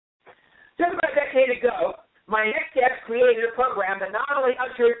Just about a decade ago, my next guest created a program that not only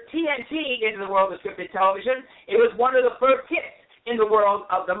ushered TNT into the world of scripted television, it was one of the first hits in the world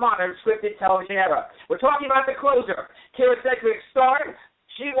of the modern scripted television era. We're talking about The Closer. Kira Sedgwick starred.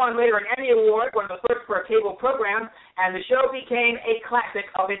 She won later an Emmy Award, one of the first for a cable program, and the show became a classic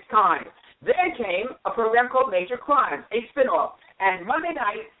of its kind. Then came a program called Major Crimes, a spinoff, and Monday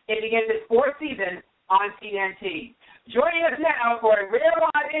night it begins its fourth season on TNT. Joining us now for a rare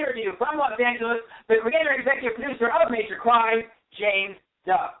live interview from Los Angeles, the creator and executive producer of Major Crimes, James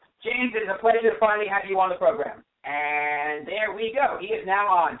Duff. James, it is a pleasure to finally have you on the program. And there we go. He is now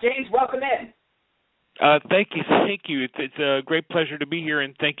on. James, welcome in. Thank you. It's a great pleasure to be here,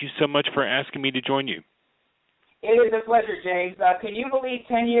 and thank you so much for asking me to join you. It is a pleasure, James. Can you believe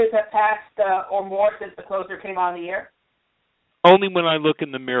 10 years have passed or more since The Closer came on the air? Only when I look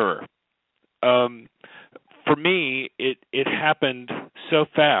in the mirror. For me, it happened so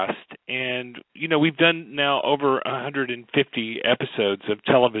fast, and we've done now over 150 episodes of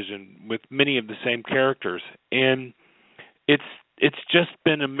television with many of the same characters, and it's just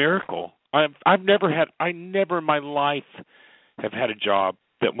been a miracle. I never in my life have had a job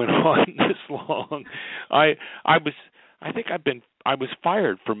that went on this long. I was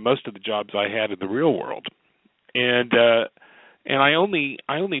fired from most of the jobs I had in the real world, and I only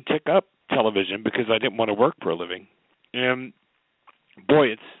took up television because I didn't want to work for a living. And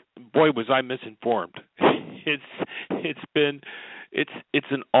boy, was I misinformed. It's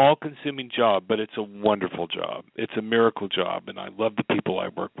an all-consuming job, but it's a wonderful job. It's a miracle job, and I love the people I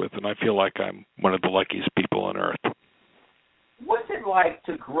work with, and I feel like I'm one of the luckiest people on earth. What's it like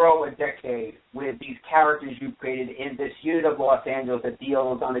to grow a decade with these characters you've created in this unit of Los Angeles that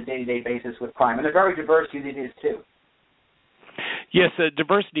deals on a day-to-day basis with crime, and a very diverse unit it is too? Yes,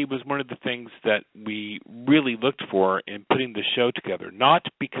 diversity was one of the things that we really looked for in putting the show together, not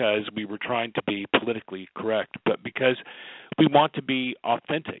because we were trying to be politically correct, but because we want to be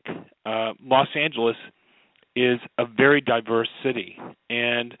authentic. Los Angeles is a very diverse city,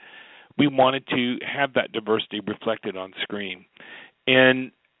 and we wanted to have that diversity reflected on screen.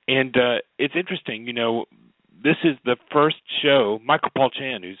 And it's interesting, this is the first show, Michael Paul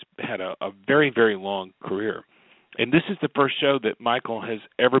Chan, who's had a very, very long career, and this is the first show that Michael has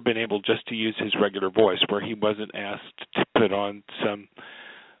ever been able just to use his regular voice, where he wasn't asked to put on some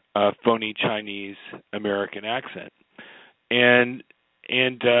phony Chinese American accent. And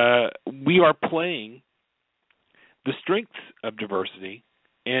we are playing the strengths of diversity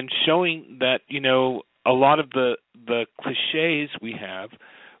and showing that, a lot of the cliches we have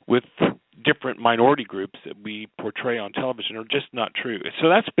with different minority groups that we portray on television are just not true. So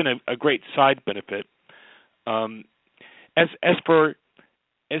that's been a great side benefit. As for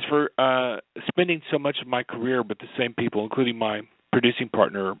spending so much of my career with the same people, including my producing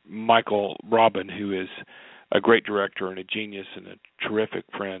partner, Michael Robin, who is a great director and a genius and a terrific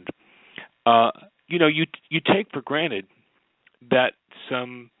friend, you take for granted that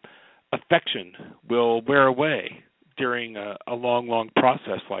some affection will wear away during a long, long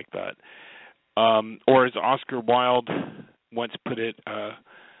process like that. Or as Oscar Wilde once put it,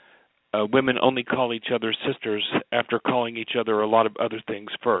 women only call each other sisters after calling each other a lot of other things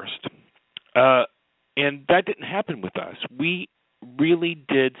first. And that didn't happen with us. We really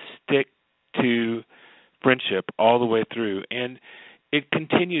did stick to friendship all the way through. And it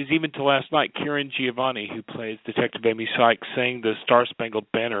continues even to last night. Kieran Giovanni, who plays Detective Amy Sykes, sang the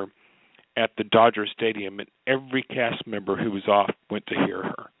Star-Spangled Banner at the Dodger Stadium, and every cast member who was off went to hear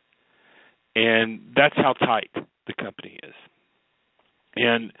her. And that's how tight the company is.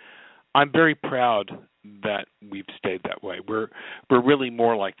 And I'm very proud that we've stayed that way. We're really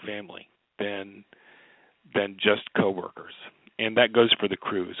more like family than just coworkers, and that goes for the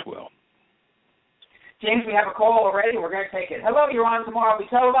crew as well. James, we have a call already. We're going to take it. Hello, you're on Tomorrow We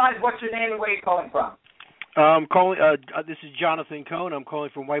Televised. What's your name and where are you calling from? This is Jonathan Cohn. I'm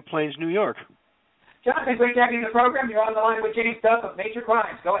calling from White Plains, New York. Jonathan, great to have you in the program. You're on the line with James Duff of Major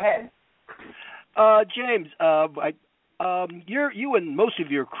Crimes. Go ahead. James, you and most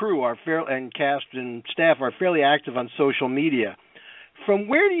of your crew and cast and staff are fairly active on social media. From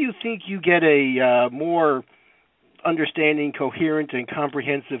where do you think you get a more understanding, coherent, and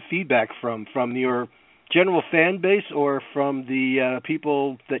comprehensive feedback from your general fan base or from the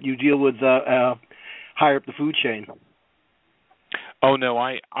people that you deal with higher up the food chain? Oh, no,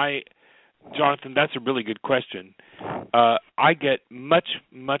 Jonathan, that's a really good question. I get much,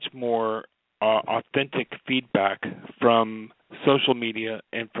 much more authentic feedback from social media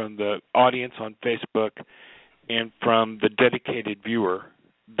and from the audience on Facebook and from the dedicated viewer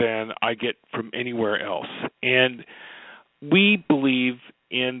than I get from anywhere else. And we believe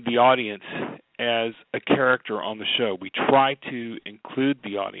in the audience as a character on the show. We try to include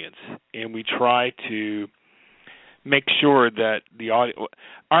the audience, and we try to make sure that the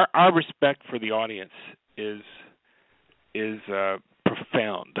our respect for the audience is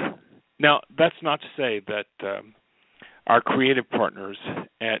profound. Now, that's not to say that our creative partners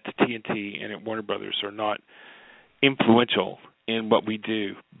at TNT and at Warner Brothers are not influential in what we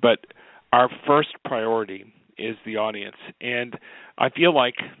do, but our first priority is the audience. And I feel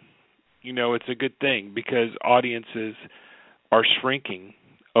like, it's a good thing because audiences are shrinking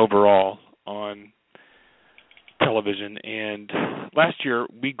overall on television. And last year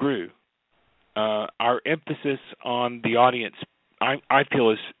we grew. Our emphasis on the audience, I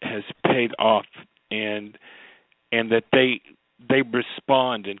feel, has paid off, and that they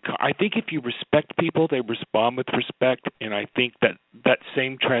respond. And I think if you respect people, they respond with respect. And I think that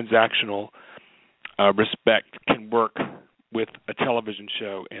same transactional respect can work with a television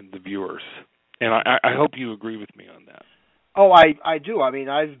show and the viewers. And I hope you agree with me on that. Oh, I do. I mean,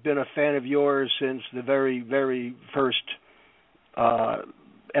 I've been a fan of yours since the very, very first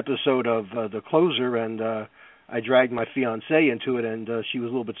episode of The Closer, and I dragged my fiancée into it, and she was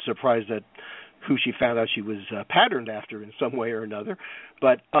a little bit surprised at who she found out she was patterned after in some way or another.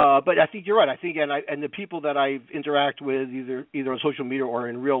 But I think you're right. I think, and the people that I interact with, either on social media or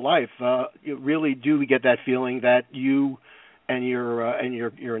in real life, you really do get that feeling that you and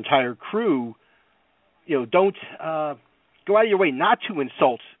your entire crew, don't go out of your way not to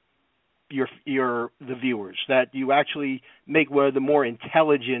insult the viewers. That you actually make one of the more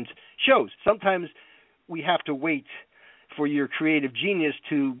intelligent shows. Sometimes we have to wait for your creative genius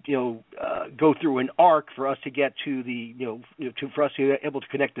to go through an arc for us to get to for us to be able to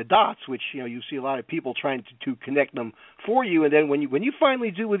connect the dots, which you see a lot of people trying to connect them for you, and then when you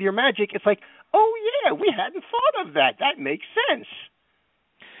finally do with your magic, it's like, oh yeah, we hadn't thought of that. That makes sense.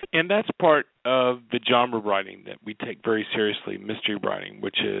 And that's part of the genre writing that we take very seriously, mystery writing,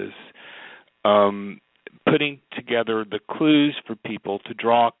 which is putting together the clues for people to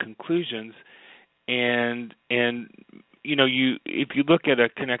draw conclusions. And if you look at a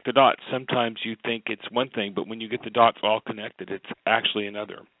connect the dots, sometimes you think it's one thing, but when you get the dots all connected, it's actually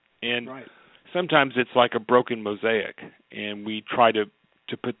another. And right. Sometimes it's like a broken mosaic, and we try to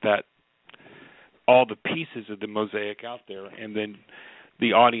put all the pieces of the mosaic out there, and then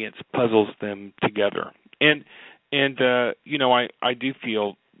the audience puzzles them together. And I do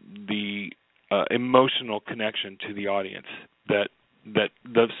feel the emotional connection to the audience that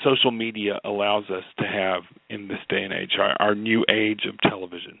the social media allows us to have in this day and age, our new age of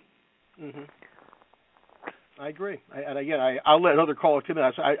television. Mm-hmm. I agree. I'll let another caller come in.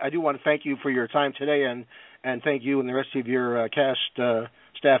 I do want to thank you for your time today, and thank you and the rest of your cast,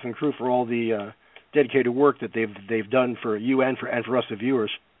 staff, and crew for all the dedicated work that they've done for you and for us, the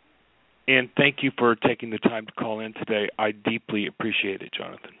viewers. And thank you for taking the time to call in today. I deeply appreciate it,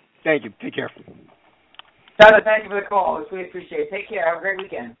 Jonathan. Thank you. Take care. Jonathan, thank you for the call. We appreciate it. Take care. Have a great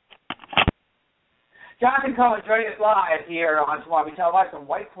weekend. Jonathan Cohen joining us live here on Tomorrow We Tell Live from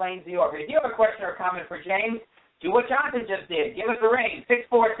White Plains, New York. If you have a question or comment for James, do what Jonathan just did. Give us a ring,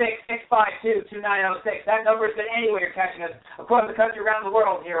 646-652-2906. That number is good anywhere you're catching us across the country, around the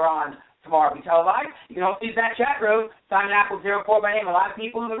world here on Tomorrow We Tell Live. You can also use that chat room, Simon Apple 04 by name. A lot of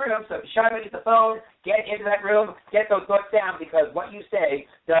people in the room, so if you shut up and get the phone, get into that room, get those books down, because what you say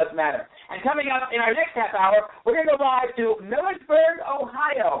does matter. And coming up in our next half hour, we're going to go live to Millersburg,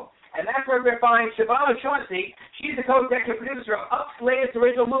 Ohio. And that's where we're going to find Siobhan Chauncey. She's the co-executive producer of Up's latest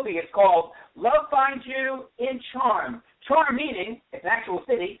original movie. It's called Love Finds You in Charm. Charm meaning, it's an actual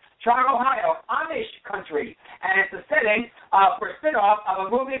city, Charm, Ohio, Amish country. And it's a setting for a spin-off of a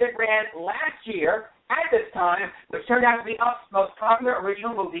movie that ran last year at this time, which turned out to be Up's most popular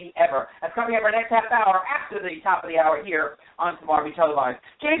original movie ever. That's coming up our next half hour after the top of the hour here on Tomorrow We Tell Live.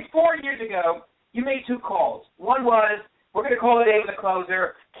 James, 4 years ago, you made two calls. One was, we're going to call it a day with a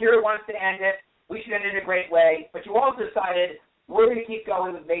closer. Kira wants to end it. We should end it in a great way. But you also decided we're going to keep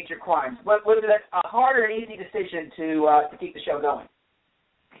going with Major Crimes. Was it a hard or an easy decision to keep the show going?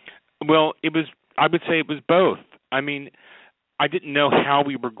 Well, I would say it was both. I mean, I didn't know how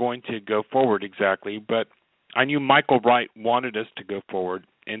we were going to go forward exactly, but I knew Michael Wright wanted us to go forward,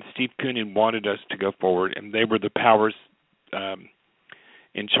 and Steve Koonin wanted us to go forward, and they were the powers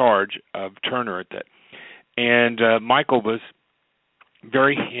in charge of Turner at that. And Michael was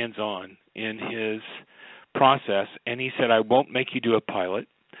very hands-on in his process, and he said, I won't make you do a pilot.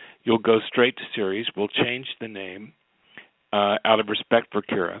 You'll go straight to series. We'll change the name out of respect for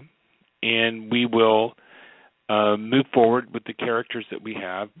Kira, and we will move forward with the characters that we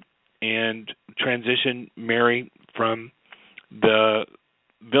have and transition Mary from the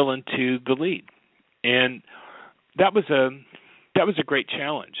villain to the lead, and that was a great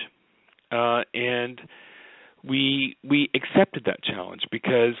challenge, and we accepted that challenge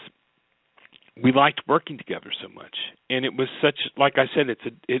because we liked working together so much, and it was such, like I said,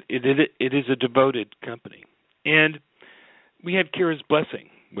 it is a devoted company, and we had Kira's blessing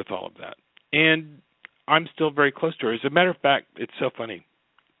with all of that, and I'm still very close to her. As a matter of fact, it's so funny.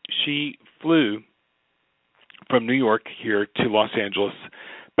 She flew from New York here to Los Angeles,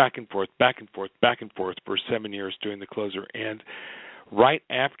 back and forth for 7 years doing the closer. And right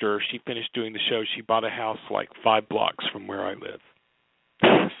after she finished doing the show, she bought a house like 5 blocks from where I live.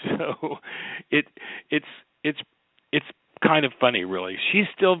 So it's kind of funny, really. She's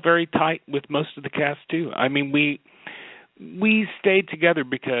still very tight with most of the cast too. I mean, we stayed together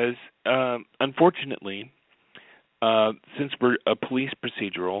because unfortunately, since we're a police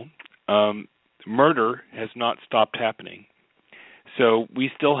procedural, murder has not stopped happening. So we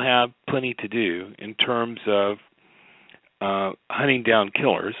still have plenty to do in terms of hunting down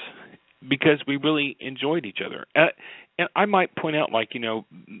killers because we really enjoyed each other. And I might point out, like,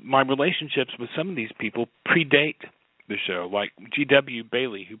 my relationships with some of these people predate the show, like G.W.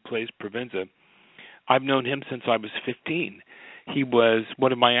 Bailey, who plays Provenza. I've known him since I was 15. He was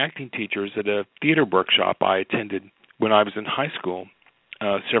one of my acting teachers at a theater workshop I attended when I was in high school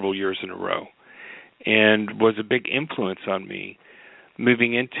several years in a row, and was a big influence on me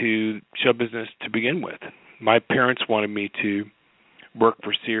moving into show business to begin with. My parents wanted me to work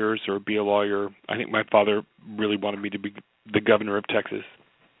for Sears or be a lawyer. I think my father really wanted me to be the governor of Texas,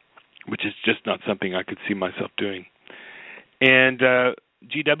 which is just not something I could see myself doing. And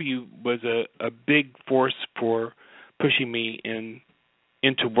GW was a big force for pushing me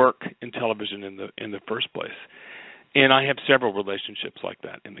into work in television in the first place. And I have several relationships like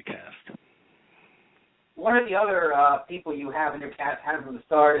that in the cast. One of the other people you have in your cast, had from the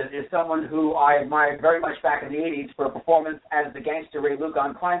start, is someone who I admired very much back in the 80s for a performance as the gangster Ray Luke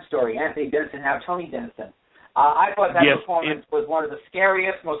on Crime Story, Anthony Dennison, now Tony Dennison. I thought that performance was one of the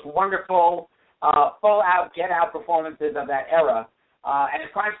scariest, most wonderful, full-out, get-out performances of that era. And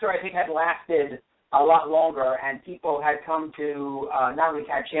Crime Story, I think, had lasted a lot longer, and people had come to not only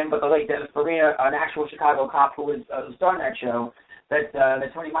catch him, but the late Dennis Farina, an actual Chicago cop who was starring that show, that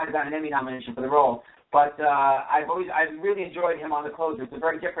Tony might have gotten an Emmy nomination for the role. But I've really enjoyed him on the closer. It's a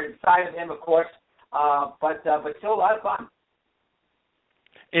very different side of him, of course, but still a lot of fun.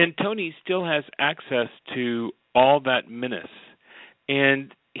 And Tony still has access to all that menace,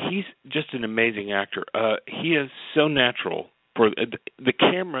 and he's just an amazing actor. He is so natural. For the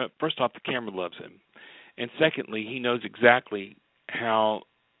camera, first off, the camera loves him, and secondly, he knows exactly how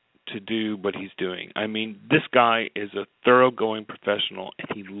to do what he's doing. I mean, this guy is a thoroughgoing professional, and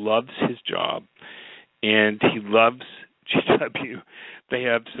he loves his job, and he loves GW. They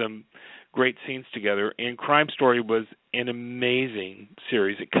have some great scenes together, and Crime Story was an amazing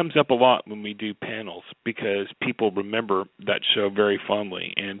series. It comes up a lot when we do panels because people remember that show very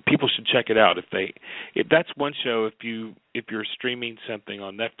fondly, and people should check it out if that's one show. If you're streaming something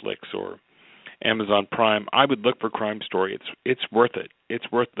on Netflix or Amazon Prime, I would look for Crime Story. It's worth it. It's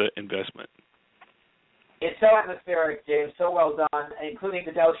worth the investment. It's so atmospheric, James, so well done, including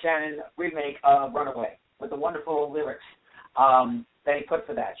the Del Shannon remake of Runaway with the wonderful lyrics that he put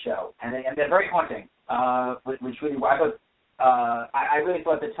for that show, and they're very haunting. Which really, I really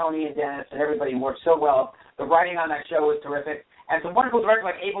thought that Tony and Dennis and everybody worked so well. The writing on that show was terrific, and some wonderful directors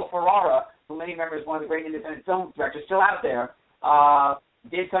like Abel Ferrara, who many members, one of the great independent film directors still out there,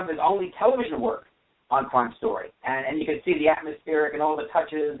 did some of his only television work on Crime Story, and you can see the atmospheric and all the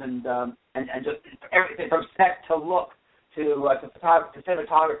touches and just everything from set to look to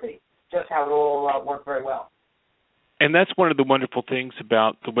cinematography, just how it all worked very well. And that's one of the wonderful things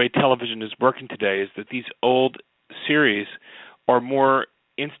about the way television is working today, is that these old series are more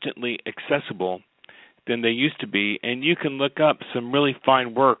instantly accessible than they used to be, and you can look up some really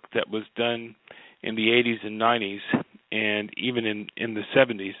fine work that was done in the 80s and 90s and even in the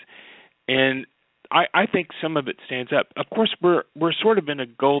 70s. And I think some of it stands up. Of course, we're sort of in a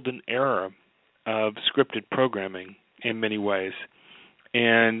golden era of scripted programming in many ways,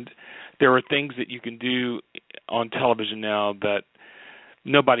 and there are things that you can do on television now that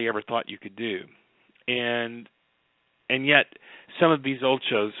nobody ever thought you could do, and yet some of these old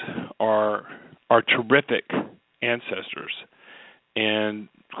shows are terrific ancestors, and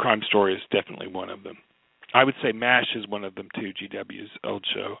Crime Story is definitely one of them. I would say MASH is one of them too, GW's old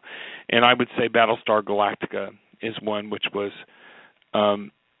show, and I would say Battlestar Galactica is one, which was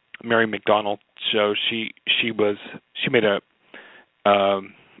Mary McDonnell's show. She made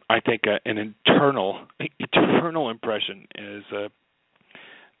I think an eternal impression as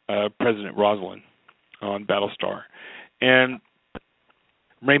President Rosalind on Battlestar, and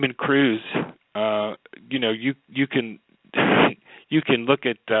Raymond Cruz. You can you can look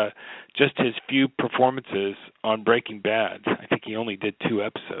at just his few performances on Breaking Bad. I think he only did 2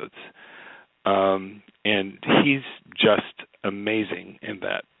 episodes, and he's just amazing in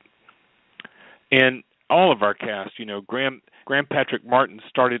that. And all of our cast, Graham Patrick Martin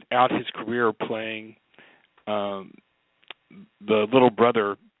started out his career playing the little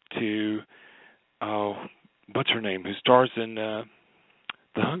brother to what's her name, who stars in The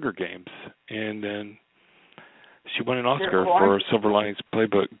Hunger Games, and then she won an Oscar for Silver Linings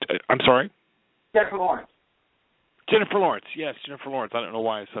Playbook. I'm sorry? Jennifer Lawrence. Jennifer Lawrence, yes, Jennifer Lawrence. I don't know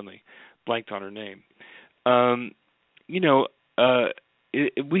why I suddenly blanked on her name. We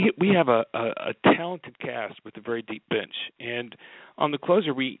have a talented cast with a very deep bench, and on the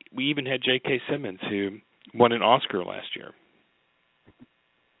closer, we even had J.K. Simmons, who won an Oscar last year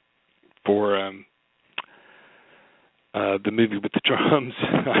for the movie with the drums.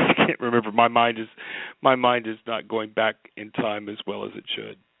 I can't remember. My mind is not going back in time as well as it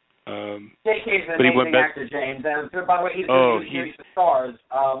should. J.K.'s an amazing actor, James. And by the way, he's going to use the stars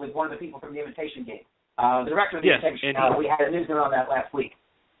with one of the people from The Imitation Game. The director of The Imitation. We had a newsman on that last week.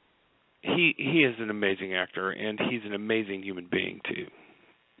 He is an amazing actor, and he's an amazing human being too.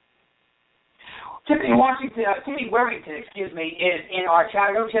 Tiffany Worthington, is in our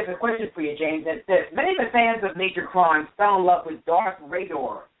chat room. She has a question for you, James. It's this: many of the fans of Major Crimes fell in love with Darth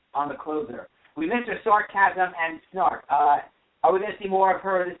Rador on the closer. We missed her sarcasm and snark. Are we going to see more of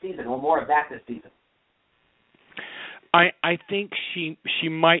her this season, or more of that this season? I think she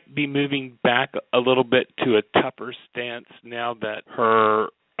might be moving back a little bit to a tougher stance now that her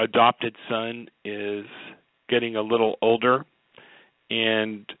adopted son is getting a little older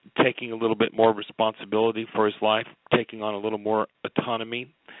and taking a little bit more responsibility for his life, taking on a little more autonomy.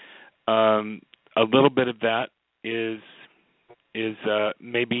 A little bit of that is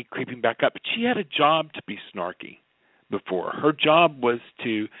maybe creeping back up. But she had a job to be snarky before. Her job was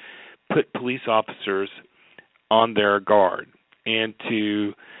to put police officers on their guard and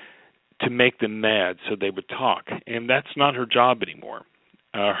to make them mad so they would talk. And that's not her job anymore.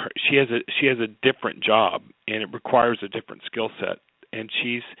 She has a different job, and it requires a different skill set. And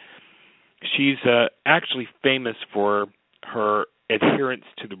she's actually famous for her adherence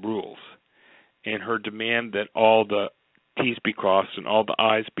to the rules and her demand that all the T's be crossed and all the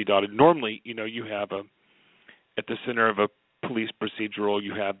I's be dotted. Normally, you have at the center of a police procedural,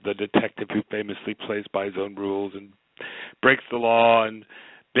 you have the detective who famously plays by his own rules and breaks the law and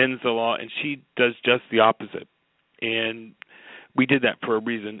bends the law, and she does just the opposite. And we did that for a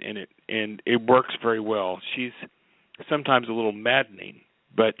reason, and it works very well. She's sometimes a little maddening,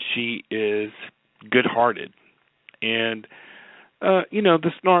 but she is good-hearted. And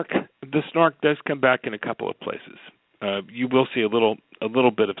the snark does come back in a couple of places. You will see a little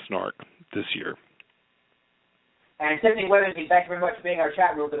bit of snark this year. And Tiffany Weathersby, thank you very much for being in our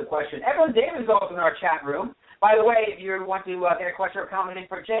chat room for the question. Evelyn Davis is also in our chat room. By the way, if you want to get a question or comment in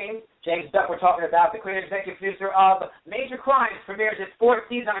for James Duff, we're talking about the creator executive producer of Major Crimes, premieres its 4th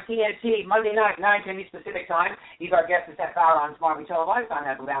season on TNT Monday night, 9 p.m. Pacific time. He's our guest this half hour on Smartly Televised. I'm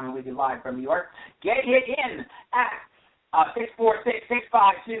Apple Down and we do live from New York. Get it in at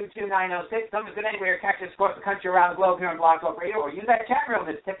 646-652-2906. Someone's good anywhere. Catch us across the country, around the globe here on Blogtalk Radio, or use that chat room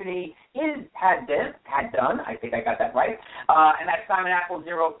that Tiffany had done. I think I got that right. And that's Simon Apple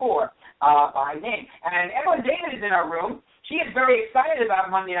 04 by name. And Evelyn David is in our room. She is very excited about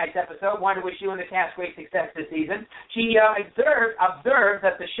Monday night's episode. Wanted to wish you and the cast great success this season. She observed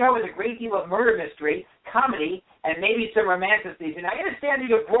that the show is a great deal of murder mystery, comedy, and maybe some romanticism. I understand that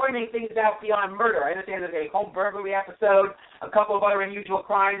you're broadening things out beyond murder. I understand there's a home burglary episode, a couple of other unusual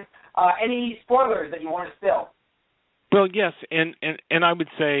crimes. Any spoilers that you want to spill? Well, yes, and I would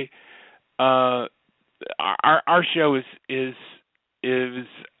say our show is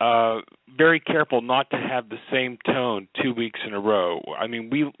very careful not to have the same tone 2 weeks in a row. I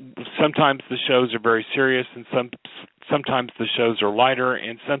mean, sometimes the shows are very serious, and sometimes the shows are lighter,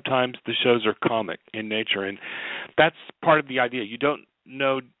 and sometimes the shows are comic in nature, and that's part of the idea. You don't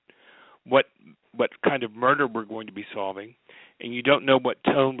know what kind of murder we're going to be solving, and you don't know what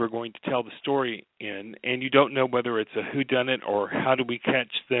tone we're going to tell the story in, and you don't know whether it's a whodunit or how do we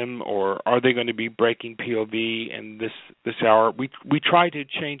catch them, or are they going to be breaking POV in this hour. We try to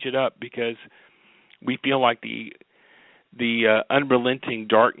change it up because we feel like the unrelenting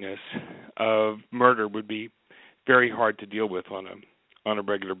darkness of murder would be very hard to deal with on a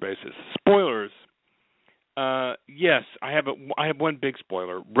regular basis. Spoilers. Yes, I have one big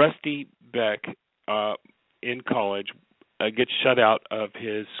spoiler. Rusty Beck in college gets shut out of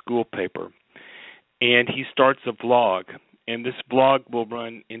his school paper, and he starts a vlog. And this vlog will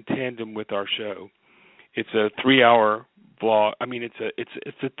run in tandem with our show. It's a 3-hour vlog. I mean, it's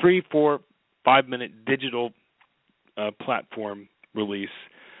a 3, 4, 5 minute digital platform release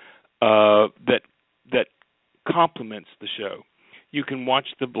that complements the show. You can watch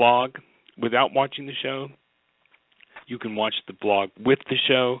the vlog without watching the show. You can watch the vlog with the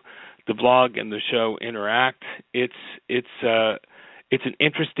show. The vlog and the show interact. It's an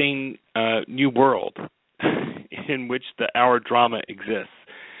interesting new world in which the hour drama exists,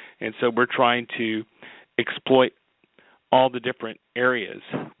 and so we're trying to exploit all the different areas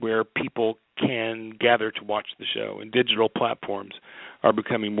where people can gather to watch the show. And digital platforms are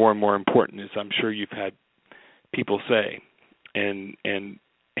becoming more and more important, as I'm sure you've had people say and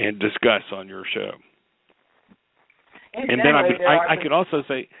discuss on your show. And then I could also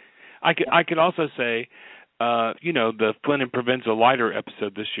say, the Flynn and Provenza Lighter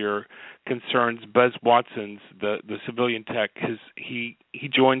episode this year concerns Buzz Watson's the civilian tech. He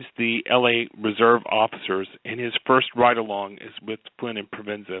joins the LA Reserve officers, and his first ride-along is with Flynn and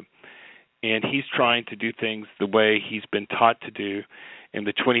Provenza. And he's trying to do things the way he's been taught to do in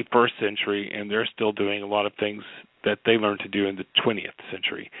the 21st century, and they're still doing a lot of things that they learned to do in the 20th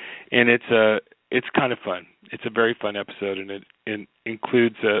century. And it's kind of fun. It's a very fun episode, and it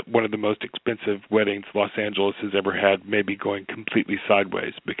includes one of the most expensive weddings Los Angeles has ever had, maybe going completely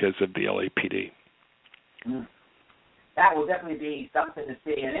sideways because of the LAPD. That will definitely be something to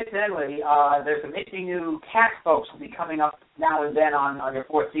see. And incidentally, there's some interesting new cast folks will be coming up now and then on your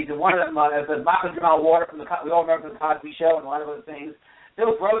fourth season. One of them is Malcolm Jamal Warner we all remember from the Cosby Show and a lot of other things.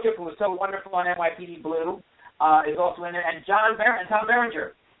 Bill Brochip, who was so wonderful on NYPD Blue, is also in there, and Tom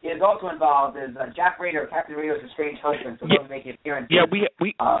Berenger is also involved as Jack Rader, Captain Rader's estranged husband. So they'll make an appearance. Yeah,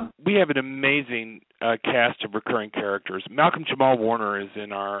 we have an amazing cast of recurring characters. Malcolm Jamal Warner is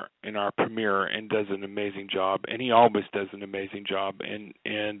in our premiere and does an amazing job, and he always does an amazing job. And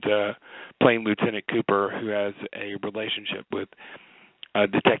playing Lieutenant Cooper, who has a relationship with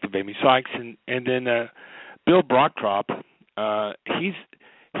Detective Amy Sykes, and then Bill Brocktrop.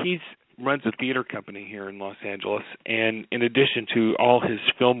 He's runs a theater company here in Los Angeles, and in addition to all his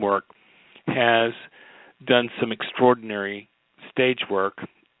film work, has done some extraordinary stage work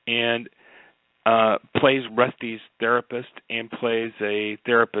and plays Rusty's therapist and plays a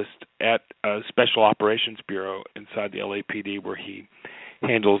therapist at a Special Operations Bureau inside the LAPD, where he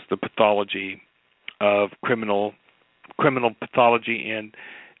handles the pathology of criminal pathology, and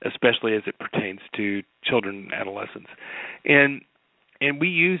especially as it pertains to children and adolescents. And we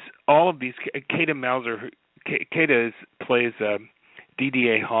use all of these. Kata Mauser, Kata plays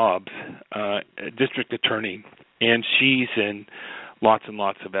DDA Hobbs, district attorney, and she's in lots and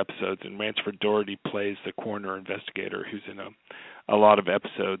lots of episodes. And Ransford Doherty plays the coroner investigator, who's in a lot of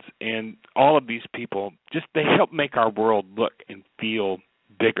episodes. And all of these people, they help make our world look and feel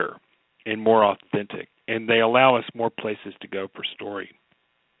bigger and more authentic. And they allow us more places to go for story.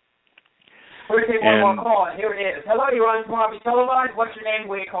 We're going to take one more call, and here it is. Hello, you're on Bobby Televised. What's your name?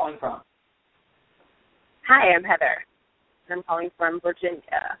 Where are you calling from? Hi, I'm Heather. I'm calling from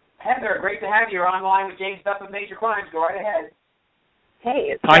Virginia. Heather, great to have you. You're on the line with James Duff of Major Crimes. Go right ahead.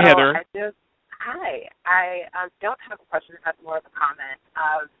 Hey. Hi, Heather. I don't have a question. I have more of a comment.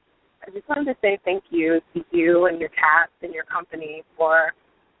 I just wanted to say thank you to you and your cast and your company for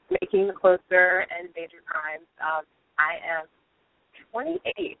making The Closer and Major Crimes. I am 28,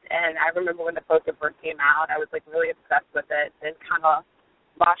 and I remember when The Closer first came out, I was really obsessed with it and kind of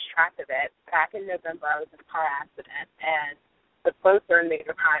lost track of it. Back in November, I was in a car accident, and The Closer and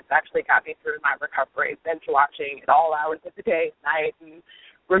Major Crimes actually got me through my recovery, binge watching at all hours of the day, night, and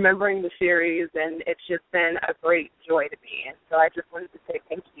remembering the series, and it's just been a great joy to me. And so I just wanted to say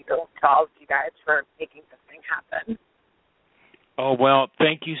thank you to all of you guys for making this thing happen. Oh, well,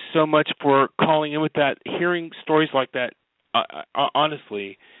 thank you so much for calling in with that. Hearing stories like that,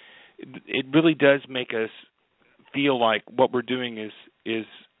 honestly, it really does make us feel like what we're doing is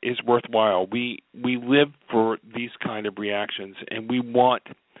worthwhile. We live for these kind of reactions, and we want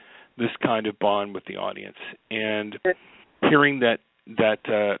this kind of bond with the audience. And hearing that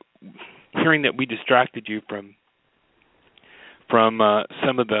we distracted you from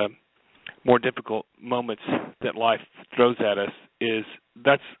some of the more difficult moments that life throws at us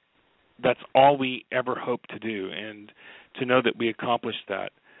that's all we ever hope to do. And to know that we accomplished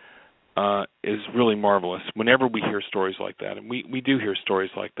that is really marvelous. Whenever we hear stories like that, and we do hear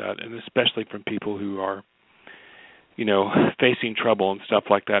stories like that, and especially from people who are, facing trouble and stuff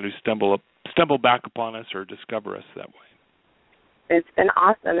like that, who stumble back upon us or discover us that way. It's been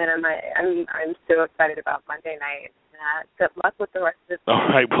awesome, and I'm so excited about Monday night. that. Good luck with the rest of this week. All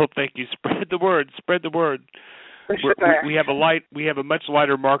right. Well, thank you. Spread the word. Spread the word. For sure. We have a much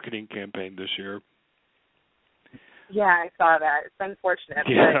lighter marketing campaign this year. Yeah, I saw that. It's unfortunate,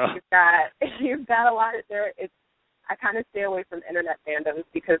 yeah. but you've got a lot of there. I kind of stay away from internet fandoms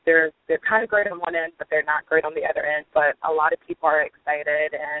because they're kind of great on one end, but they're not great on the other end. But a lot of people are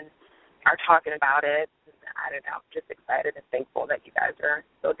excited and are talking about it. I don't know, just excited and thankful that you guys are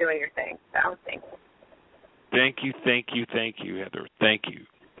still doing your thing. So thanks. Thank you, Heather. Thank you.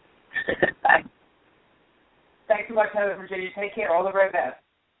 Bye. Thanks so much, Heather from Virginia. Take care. All the very best.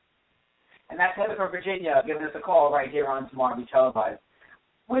 And that's Heather from Virginia giving us a call right here on Tomorrow Be Televised.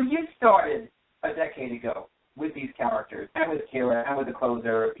 When you started a decade ago with these characters, and with Kira, and with The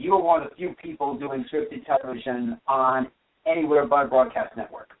Closer, you were one of the few people doing scripted television on anywhere but a broadcast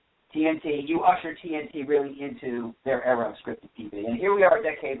network. TNT, you ushered TNT really into their era of scripted TV. And here we are a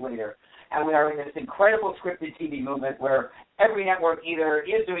decade later, and we are in this incredible scripted TV movement where every network either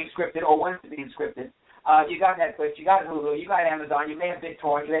is doing scripted or wants to be scripted. You got Netflix, you got Hulu, you got Amazon, you may have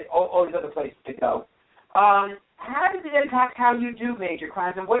BitTorrent, you have all these other places to go. How does it impact how you do major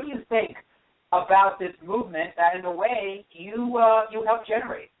crimes, and what do you think about this movement that, in a way, you helped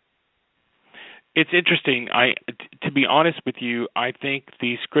generate? It's interesting. To be honest with you, I think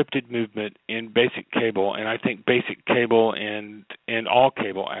the scripted movement in basic cable, and I think basic cable and all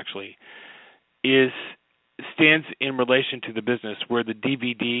cable actually, stands in relation to the business where the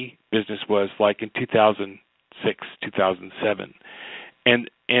DVD business was like in 2006, 2007.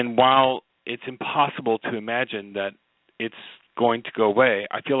 And while it's impossible to imagine that it's going to go away,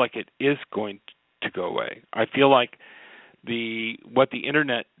 I feel like it is going to go away. I feel like what the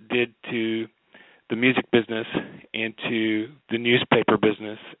internet did to the music business and to the newspaper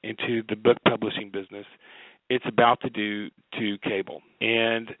business and to the book publishing business, it's about to do to cable.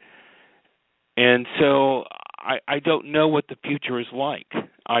 And so I don't know what the future is like.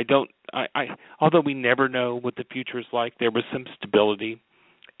 Although we never know what the future is like, there was some stability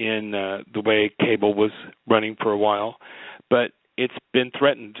in the way cable was running for a while, but it's been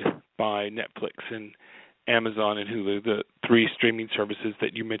threatened by Netflix and Amazon and Hulu, the three streaming services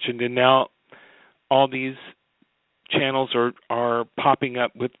that you mentioned, and now all these channels are popping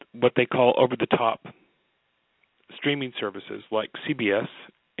up with what they call over-the-top streaming services like CBS,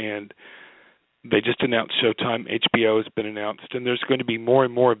 and they just announced Showtime. HBO has been announced, and there's going to be more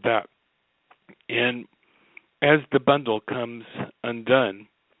and more of that. And as the bundle comes undone,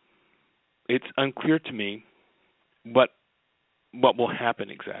 it's unclear to me what will happen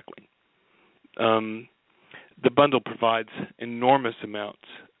exactly. The bundle provides enormous amounts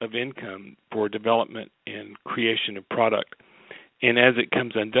of income for development and creation of product, and as it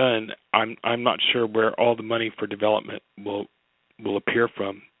comes undone, I'm not sure where all the money for development will appear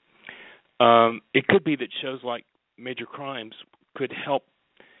from. It could be that shows like Major Crimes could help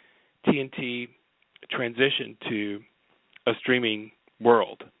TNT transition to a streaming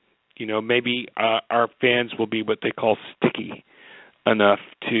world. You know, maybe our fans will be what they call sticky enough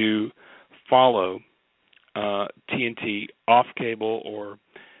to follow TNT off cable or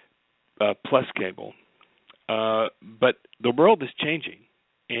plus cable. But the world is changing,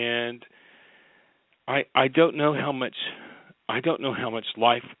 and I don't know how much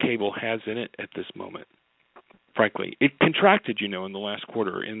life cable has in it at this moment. Frankly, it contracted, in the last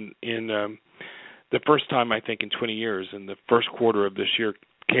quarter. In the first time, I think, in 20 years, in the first quarter of this year,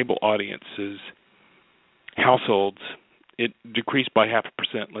 cable audiences, households, it decreased by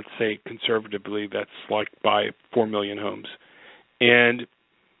 0.5%. Let's say conservatively, that's like by 4 million homes. And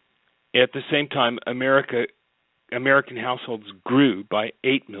at the same time, American households grew by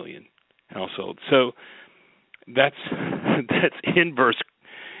 8 million households. So that's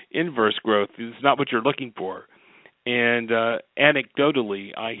inverse growth. It's not what you're looking for. And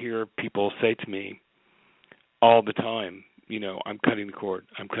anecdotally, I hear people say to me all the time, I'm cutting the cord.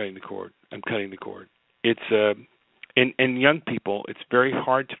 I'm cutting the cord. I'm cutting the cord. It's and young people. It's very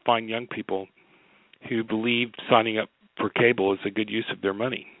hard to find young people who believe signing up for cable is a good use of their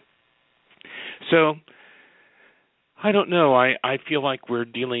money. So I don't know. I feel like we're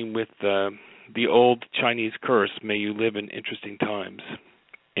dealing with the old Chinese curse, may you live in interesting times.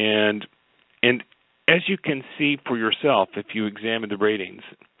 And as you can see for yourself, if you examine the ratings,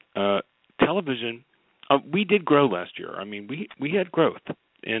 television, we did grow last year. I mean, we had growth,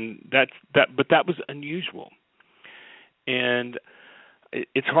 and but that was unusual. And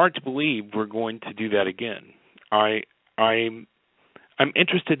it's hard to believe we're going to do that again. I'm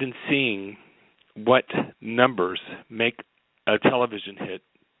interested in seeing what numbers make a television hit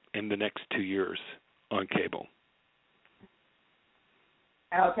in the next 2 years on cable.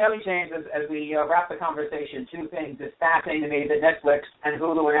 And I'll tell you, James, as we wrap the conversation, two things. It's fascinating to me that Netflix and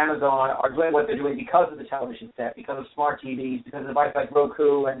Hulu and Amazon are doing what they're doing because of the television set, because of smart TVs, because of devices like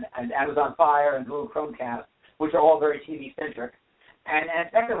Roku and Amazon Fire and Hulu Chromecast, which are all very TV-centric. And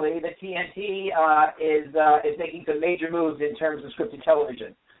secondly, the TNT is making some major moves in terms of scripted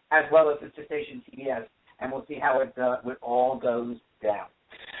television, as well as the station CBS. And we'll see how it all goes down.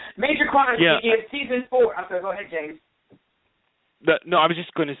 Major Crimes begins season 4. I'm sorry, go ahead, James. No, I was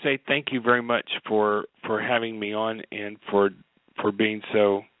just going to say thank you very much for having me on and for being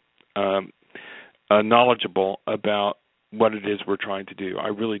so knowledgeable about what it is we're trying to do. I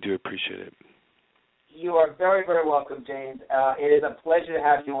really do appreciate it. You are very, very welcome, James. It is a pleasure to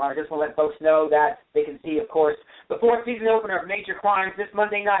have you on. I just want to let folks know that they can see, of course, the fourth season opener of Major Crimes this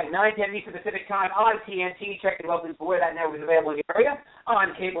Monday night, 9:10 Eastern Pacific Time on TNT. Check it out for where that network is available in your area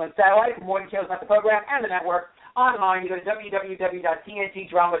on cable and satellite. For more details about the program and the network, online, you go to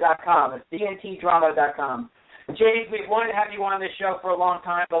www.tntdrama.com. It's tntdrama.com. James, we've wanted to have you on this show for a long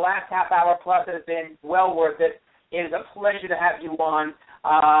time. The last half hour plus has been well worth it. It is a pleasure to have you on,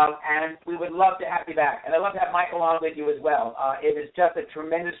 and we would love to have you back. And I'd love to have Michael on with you as well. It is just a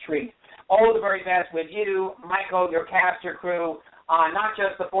tremendous treat. All the very best with you, Michael, your cast, your crew, not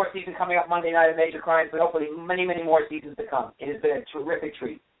just the fourth season coming up Monday night of Major Crimes, but hopefully many, many more seasons to come. It has been a terrific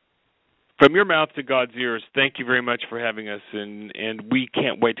treat. From your mouth to God's ears, thank you very much for having us, and we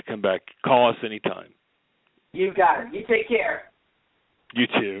can't wait to come back. Call us anytime. You got it. You take care. You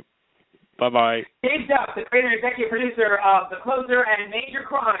too. Bye-bye. Dave Duff, the creator and executive producer of The Closer and Major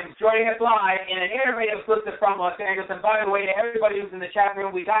Crimes, joining us live in an interview exclusive from Los Angeles. And by the way, to everybody who's in the chat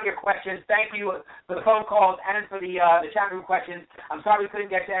room, we got your questions. Thank you for the phone calls and for the chat room questions. I'm sorry we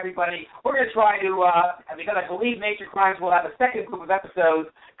couldn't get to everybody. We're going to try to, because I believe Major Crimes will have a second group of episodes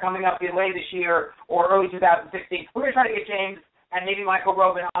coming up either late this year or early 2016. We're going to try to get James and maybe Michael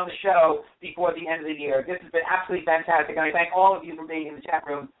Robin on the show before the end of the year. This has been absolutely fantastic, and I thank all of you for being in the chat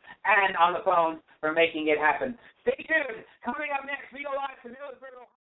room and on the phone for making it happen. Stay tuned. Coming up next.